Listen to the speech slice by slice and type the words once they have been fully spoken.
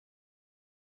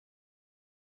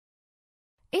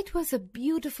It was a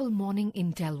beautiful morning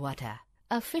in Telwata,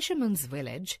 a fisherman's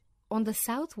village on the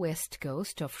southwest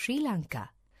coast of Sri Lanka.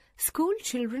 School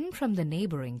children from the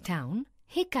neighboring town,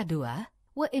 Hikkaduwa,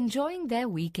 were enjoying their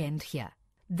weekend here.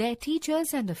 Their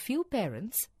teachers and a few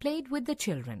parents played with the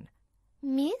children.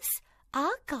 "Miss,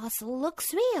 our castle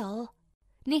looks real,"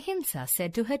 Nihinsa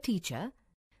said to her teacher,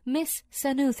 Miss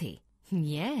Sanuthi.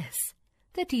 "Yes,"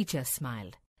 the teacher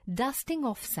smiled, dusting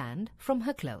off sand from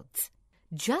her clothes.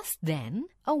 Just then,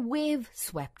 a wave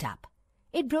swept up.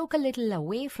 It broke a little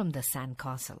away from the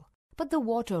sandcastle, but the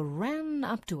water ran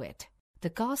up to it. The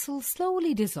castle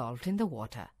slowly dissolved in the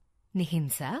water.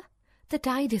 "Nihinsa, the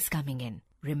tide is coming in.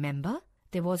 Remember,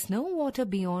 there was no water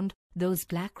beyond those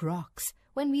black rocks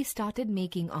when we started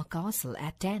making our castle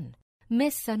at 10.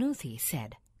 Miss Sanuthi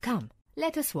said, "Come,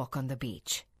 let us walk on the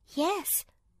beach." "Yes,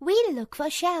 we'll look for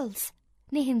shells."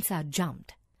 Nihinsa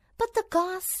jumped. "But the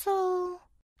castle—"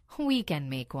 "We can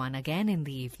make one again in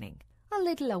the evening, a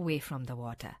little away from the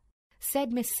water,"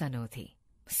 said Miss Sanuthi,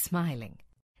 smiling.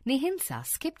 Nihinsa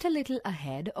skipped a little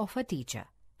ahead of her teacher.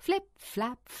 Flip,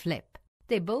 flap, flip.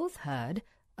 They both heard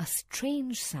a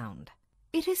strange sound.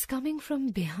 "It is coming from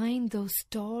behind those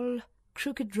tall,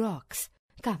 crooked rocks.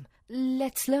 Come,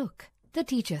 let's look," the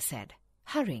teacher said,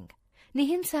 hurrying.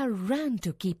 Nihinsa ran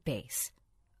to keep pace.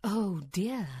 Oh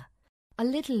dear, a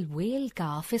little whale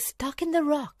calf is stuck in the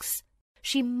rocks.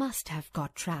 She must have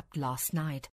got trapped last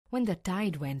night when the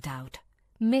tide went out,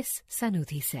 Miss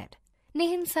Sanuthi said.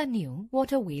 Nihinsa knew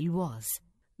what a whale was.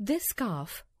 This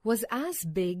calf was as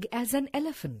big as an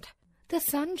elephant. The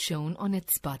sun shone on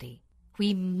its body.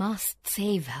 "We must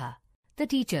save her," the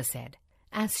teacher said,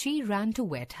 as she ran to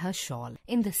wet her shawl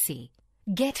in the sea.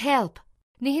 "Get help!"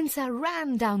 Nihinsa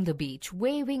ran down the beach,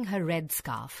 waving her red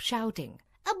scarf, shouting,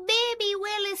 "A baby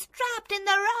whale is trapped in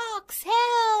the rocks!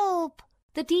 Help!"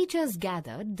 The teachers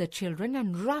gathered the children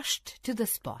and rushed to the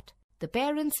spot. The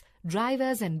parents,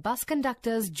 drivers and bus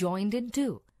conductors joined in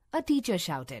too. A teacher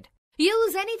shouted,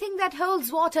 "Use anything that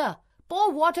holds water.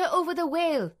 Pour water over the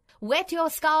whale. Wet your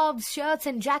scarves, shirts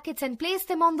and jackets and place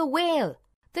them on the whale."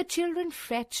 The children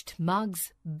fetched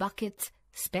mugs, buckets,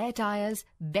 spare tires,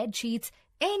 bed sheets,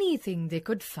 anything they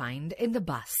could find in the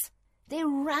bus. They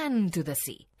ran to the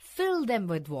sea, filled them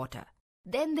with water.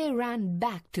 Then they ran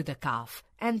back to the calf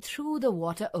and threw the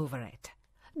water over it.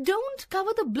 "Don't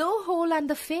cover the blowhole and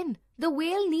the fin. The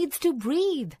whale needs to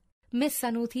breathe," Miss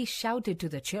Sanuthi shouted to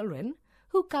the children,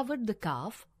 who covered the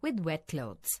calf with wet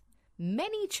clothes.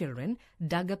 Many children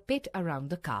dug a pit around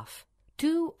the calf.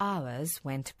 2 hours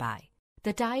went by.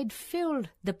 The tide filled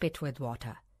the pit with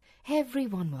water.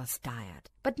 Everyone was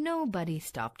tired, but nobody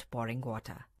stopped pouring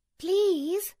water.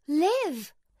 "Please,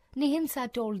 live,"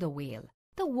 Nihinsa told the whale.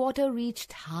 The water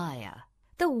reached higher.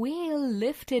 The whale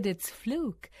lifted its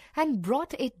fluke and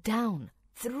brought it down.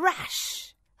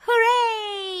 Thrash!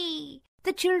 Hooray!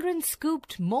 The children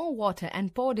scooped more water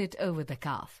and poured it over the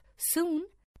calf. Soon,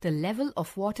 the level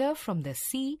of water from the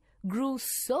sea grew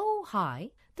so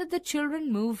high that the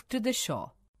children moved to the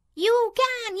shore. You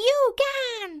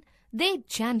can! They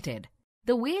chanted.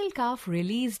 The whale calf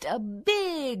released a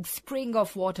big spring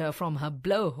of water from her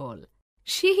blowhole.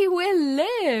 "She will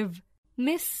live,"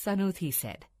 Miss Sanuthi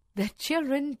said. The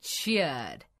children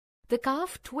cheered. The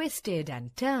calf twisted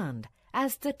and turned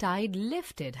as the tide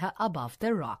lifted her above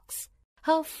the rocks.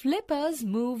 Her flippers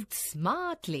moved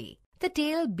smartly. The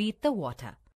tail beat the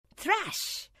water.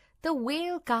 Thrash! The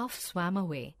whale calf swam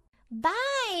away.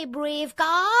 "Bye, brave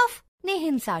calf,"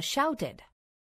 Nihinsa shouted.